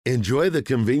Enjoy the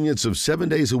convenience of 7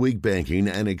 days a week banking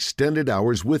and extended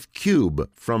hours with Cube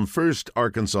from First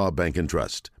Arkansas Bank and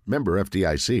Trust. Member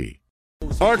FDIC.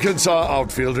 Arkansas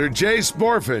outfielder Jace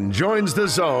Bohrofen joins the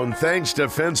zone thanks to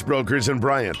Fence Brokers in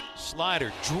Bryant.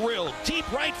 Slider drilled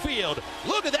deep right field.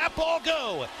 Look at that ball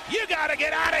go. You got to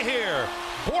get out of here.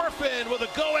 Bohrofen with a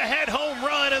go-ahead home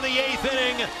run in the 8th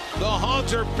inning. The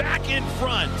Hogs are back in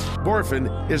front.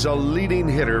 Bohrofen is a leading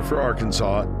hitter for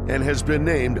Arkansas and has been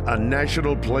named a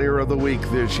National Player of the Week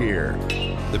this year.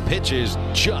 The pitch is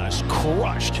just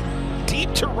crushed.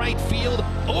 Deep to right field,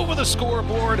 over the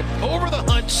scoreboard, over the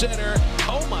Hunt Center.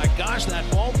 Oh my gosh, that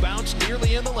ball bounced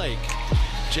nearly in the lake.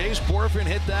 Jace Bohrofen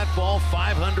hit that ball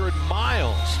 500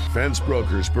 miles. Fence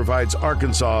Brokers provides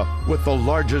Arkansas with the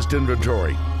largest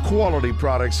inventory, quality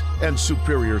products, and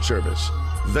superior service.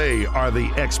 They are the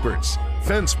experts.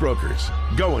 Fence Brokers,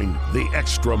 going the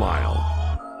extra mile.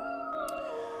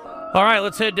 All right,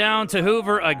 let's head down to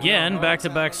Hoover again,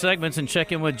 back-to-back segments, and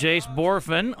check in with Jace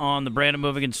Bohrofen on the Brandon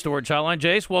Moving and Storage Hotline.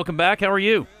 Jace, welcome back. How are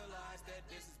you?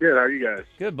 Good. How are you guys?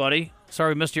 Good, buddy.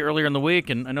 Sorry we missed you earlier in the week,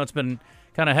 and I know it's been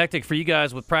kind of hectic for you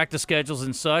guys with practice schedules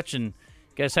and such, and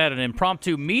you guys had an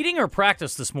impromptu meeting or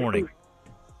practice this morning?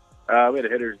 We had a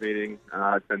hitters meeting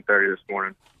at 10:30 this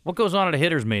morning. What goes on at a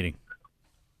hitters meeting?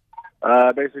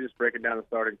 Basically just breaking down the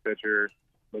starting pitcher,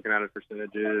 looking at his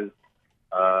percentages,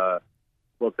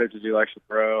 what pitches he likes to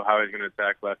throw, how he's going to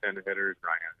attack left-handed hitters,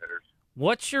 right-handed hitters.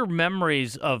 What's your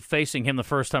memories of facing him the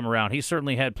first time around? He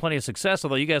certainly had plenty of success,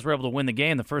 although you guys were able to win the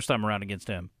game the first time around against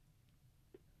him.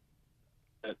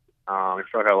 He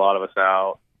struck a lot of us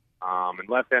out. And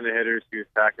left-handed hitters, he was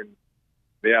attacking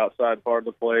the outside part of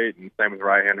the plate, and same with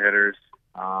right-handed hitters.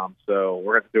 So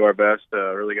we're going to do our best to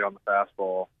really get on the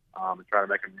fastball and try to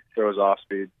make him throw his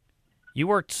off-speed. You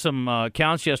worked some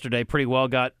counts yesterday pretty well,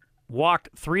 got walked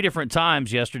 3 different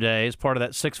times yesterday as part of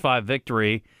that 6-5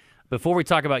 victory. Before we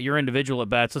talk about your individual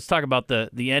at-bats, let's talk about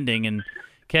the ending and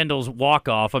Kendall's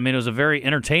walk-off. I mean, it was a very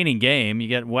entertaining game. You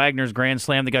get Wagner's grand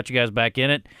slam that got you guys back in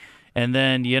it, and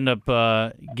then you end up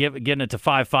getting it to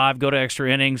 5-5, go to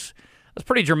extra innings. That's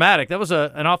pretty dramatic. That was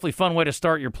an awfully fun way to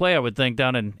start your play, I would think,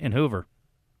 down in Hoover.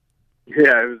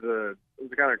 Yeah, it was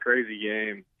a kind of crazy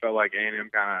game. Felt like A&M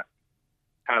kind of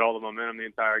had all the momentum the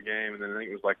entire game, and then I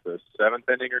think it was like the 7th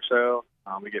inning or so.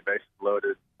 We get bases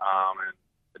loaded,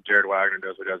 and Jared Wagner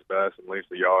does what he does best and leaves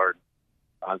the yard.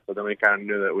 So then we kind of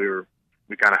knew that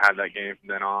we kind of had that game from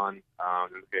then on.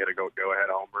 We had a go-ahead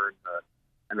homer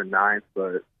in the 9th,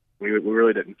 but we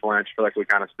really didn't flinch. I feel like we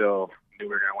kind of still knew we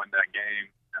were going to win that game.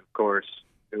 And, of course,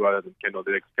 who other than Kendall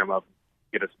Diggs come up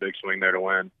and get us a big swing there to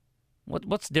win.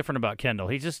 What's different about Kendall?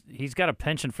 He's got a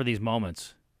penchant for these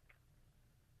moments.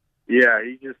 Yeah,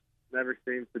 he just never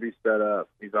seems to be set up.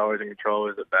 He's always in control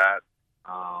of his at-bat.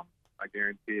 I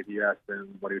guarantee if you asked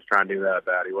him what he was trying to do that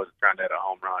at-bat, he wasn't trying to hit a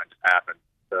home run. It just happened.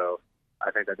 So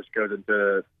I think that just goes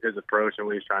into his approach and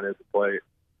what he's trying to hit the plate.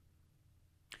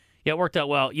 Yeah, it worked out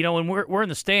well. You know, when we're in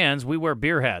the stands, we wear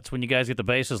beer hats when you guys get the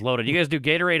bases loaded. You guys do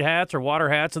Gatorade hats or water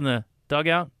hats in the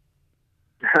dugout?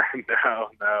 No,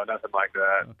 nothing like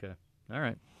that. Okay. All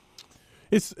right.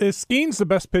 Is Skeens the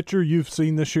best pitcher you've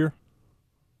seen this year?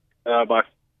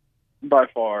 By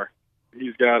far.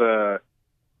 He's got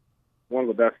one of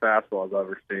the best fastballs I've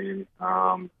ever seen,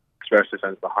 especially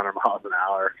since the 100 miles an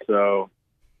hour. So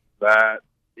that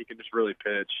he can just really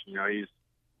pitch. You know,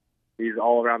 he's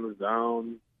all around the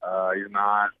zone. He's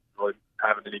not really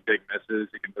having any big misses.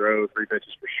 He can throw 3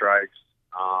 pitches for strikes,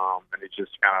 and he's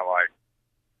just kind of like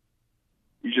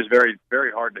he's just very,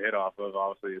 very hard to hit off of,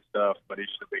 obviously, his stuff, but he's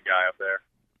just a big guy up there.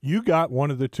 You got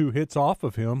one of the 2 hits off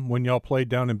of him when y'all played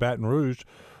down in Baton Rouge.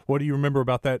 What do you remember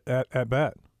about that at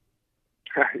bat?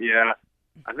 Yeah,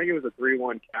 I think it was a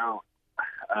 3-1 count,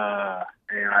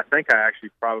 and I think I actually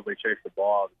probably chased the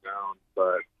ball out of the zone,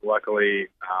 but luckily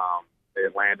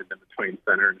it landed in between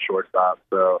center and shortstop,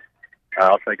 so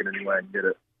I'll take it anyway and get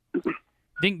it.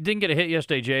 Didn't get a hit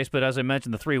yesterday, Jace, but as I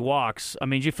mentioned, the 3 walks. I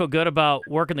mean, did you feel good about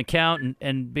working the count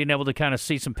and being able to kind of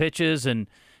see some pitches and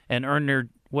earn their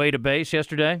way to base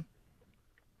yesterday?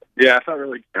 Yeah, I felt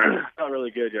really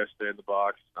good yesterday in the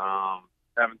box.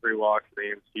 Having 3 walks for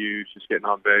me was huge. Just getting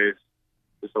on base,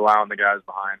 just allowing the guys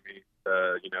behind me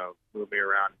to, move me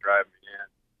around and drive me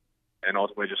in, and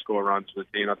ultimately just score runs for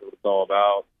the team. That's what it's all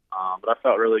about. But I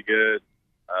felt really good.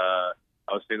 I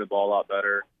was seeing the ball a lot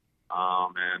better,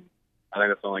 and I think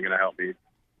that's only going to help me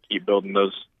keep building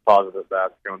those positive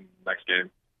bats going the next game.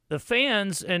 The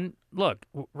fans, and look,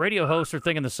 radio hosts are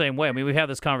thinking the same way. I mean, we have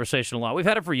this conversation a lot. We've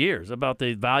had it for years about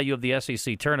the value of the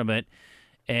SEC tournament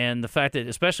and the fact that,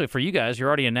 especially for you guys, you're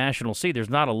already a national seed. There's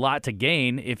not a lot to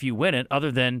gain if you win it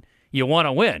other than you want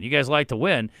to win. You guys like to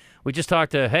win. We just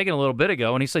talked to Hagan a little bit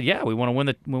ago, and he said, "Yeah, we want to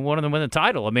win we want to win the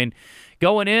title." I mean,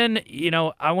 going in,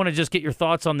 I want to just get your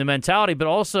thoughts on the mentality, but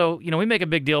also, we make a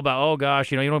big deal about, oh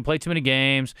gosh, you don't play too many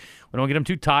games, we don't get them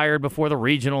too tired before the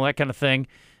regional, that kind of thing.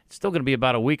 It's still going to be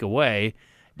about a week away.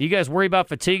 Do you guys worry about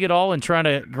fatigue at all in trying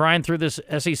to grind through this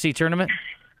SEC tournament?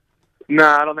 No,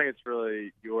 I don't think it's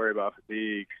really you worry about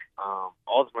fatigue.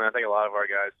 Ultimately, I think a lot of our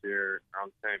guys here are on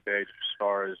the same page as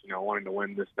far as wanting to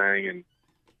win this thing and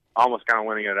almost kind of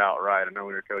winning it outright. I know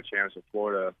we were co-champs in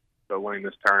Florida, but winning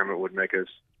this tournament would make us,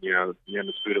 the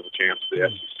indisputable champs of the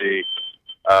SEC.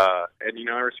 And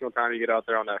every single time you get out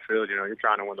there on that field, you're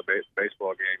trying to win the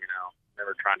baseball game.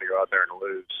 Never trying to go out there and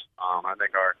lose. I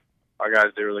think our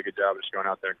guys do a really good job of just going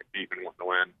out there and competing and wanting to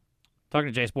win.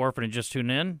 Talking to Jace Bohrofen and just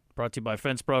tuned in, brought to you by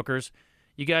Fence Brokers.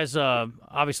 You guys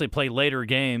obviously play later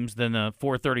games than the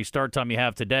 4:30 start time you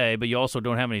have today, but you also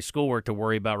don't have any schoolwork to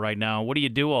worry about right now. What do you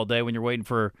do all day when you're waiting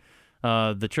for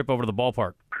the trip over to the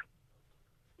ballpark?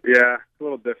 Yeah, it's a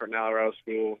little different now. We're out of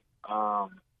school,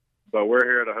 but we're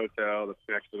here at a hotel that's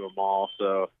next to a mall.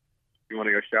 So if you want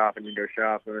to go shopping, you can go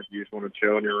shopping. If you just want to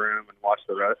chill in your room and watch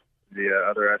the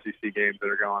other SEC games that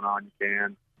are going on, you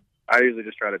can. I usually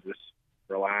just try to just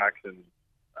relax and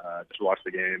just watch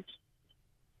the games.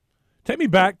 Take me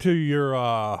back to your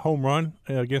home run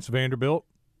against Vanderbilt.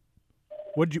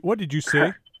 What did you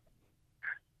see?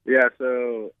 Yeah,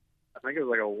 so I think it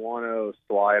was like a 1-0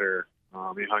 slider. He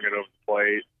hung it over the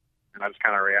plate, and I just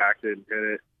kind of reacted and hit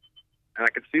it. And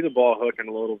I could see the ball hooking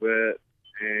a little bit,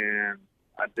 and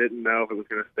I didn't know if it was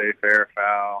going to stay fair or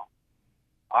foul.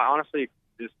 I honestly,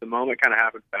 just the moment kind of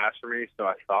happened fast for me, so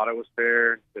I thought it was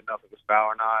fair, didn't know if it was foul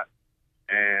or not.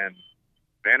 And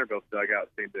Vanderbilt's dugout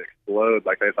seemed to explode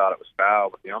like they thought it was foul,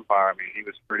 but the umpire, he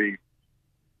was pretty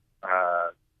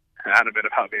adamant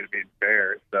about being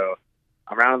fair. So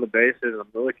I'm rounding the bases. I'm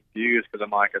really confused because I'm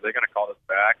like, are they going to call this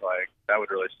back? Like, that would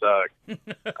really suck.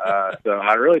 So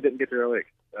I really didn't get to really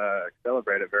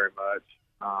celebrate it very much.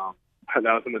 But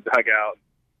I was in the dugout.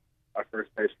 Our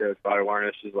first base coach, Bobby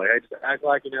Warnish, is like, hey, just act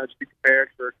like, just be prepared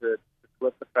for it to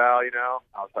flip the foul,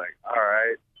 I was like, all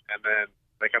right. And then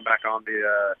they come back on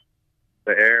the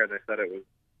air, and they said it was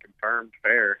confirmed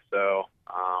fair, so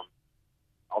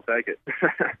I'll take it.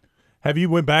 Have you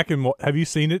went back and have you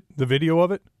seen it, the video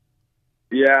of it?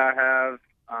 Yeah, I have.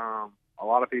 A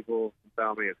lot of people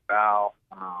tell me it's foul,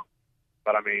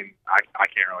 but I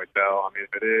can't really tell.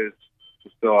 If it is,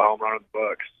 it's still a home run in the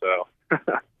books. So.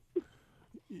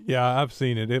 Yeah, I've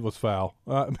seen it. It was foul.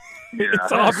 Yeah.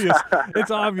 It's obvious.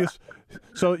 It's obvious.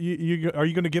 So you are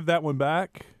you going to give that one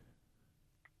back?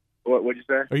 What'd you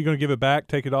say? Are you going to give it back,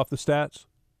 take it off the stats?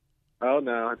 Oh,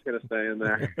 no, it's going to stay in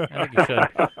there. I think you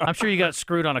should. I'm sure you got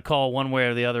screwed on a call one way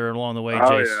or the other along the way,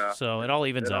 Jace. Yeah. So it all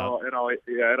evens out. It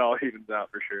all evens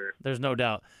out for sure. There's no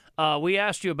doubt. We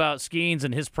asked you about Skeens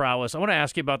and his prowess. I want to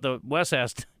ask you about Wes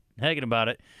asked Hagan about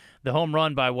it, the home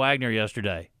run by Wagner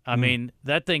yesterday.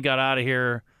 That thing got out of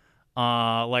here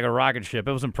like a rocket ship.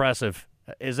 It was impressive.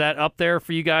 Is that up there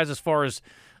for you guys as far as,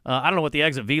 I don't know what the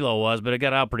exit velo was, but it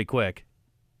got out pretty quick.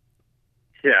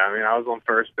 Yeah, I was on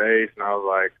first base, and I was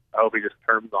like, I hope he just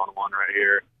turns on one right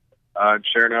here. And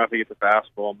sure enough, he gets a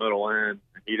fastball middle in,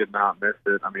 and he did not miss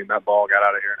it. That ball got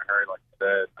out of here in a hurry, like you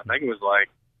said. I think it was like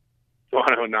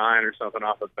 109 or something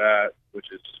off the bat,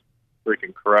 which is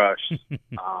freaking crushed.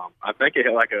 I think it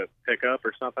hit like a pickup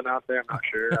or something out there. I'm not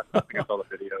sure. I think I saw the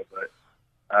video, but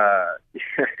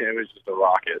it was just a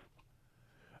rocket.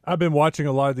 I've been watching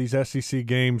a lot of these SEC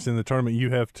games in the tournament.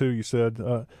 You have too, you said.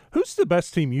 Who's the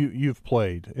best team you've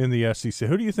played in the SEC?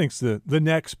 Who do you think's the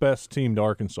next best team to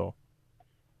Arkansas?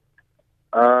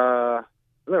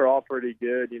 They're all pretty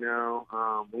good,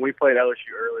 When we played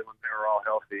LSU early, when they were all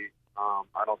healthy,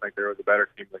 I don't think there was a better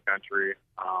team in the country.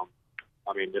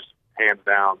 Just hands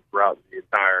down throughout the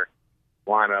entire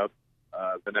lineup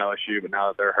than LSU. But now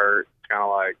that they're hurt, it's kind of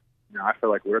like, I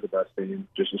feel like we're the best team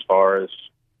just as far as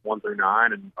 1 through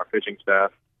 9 and our pitching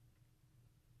staff.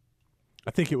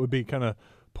 I think it would be kind of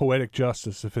poetic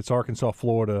justice if it's Arkansas,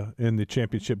 Florida in the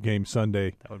championship game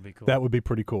Sunday. That would be cool. That would be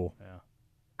pretty cool. Yeah.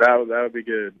 That would be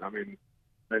good.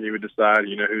 Then you would decide,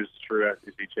 who's the true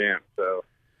SEC champ. So,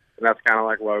 and that's kind of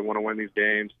like why we want to win these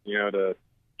games, to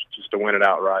win it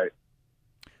outright.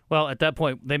 Well, at that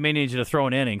point, they may need you to throw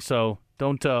an inning, so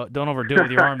don't overdo it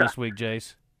with your arm this week,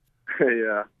 Jace.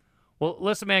 Yeah. Well,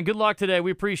 listen, man, good luck today.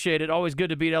 We appreciate it. Always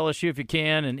good to beat LSU if you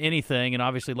can and anything, and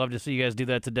obviously love to see you guys do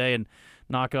that today and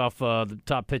knock off the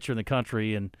top pitcher in the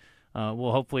country. And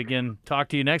we'll hopefully, again, talk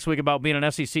to you next week about being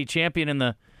an SEC champion in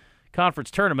the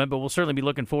conference tournament, but we'll certainly be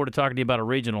looking forward to talking to you about a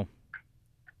regional.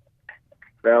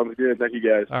 Sounds good. Thank you,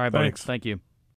 guys. All right, buddy. Thanks. Thank you.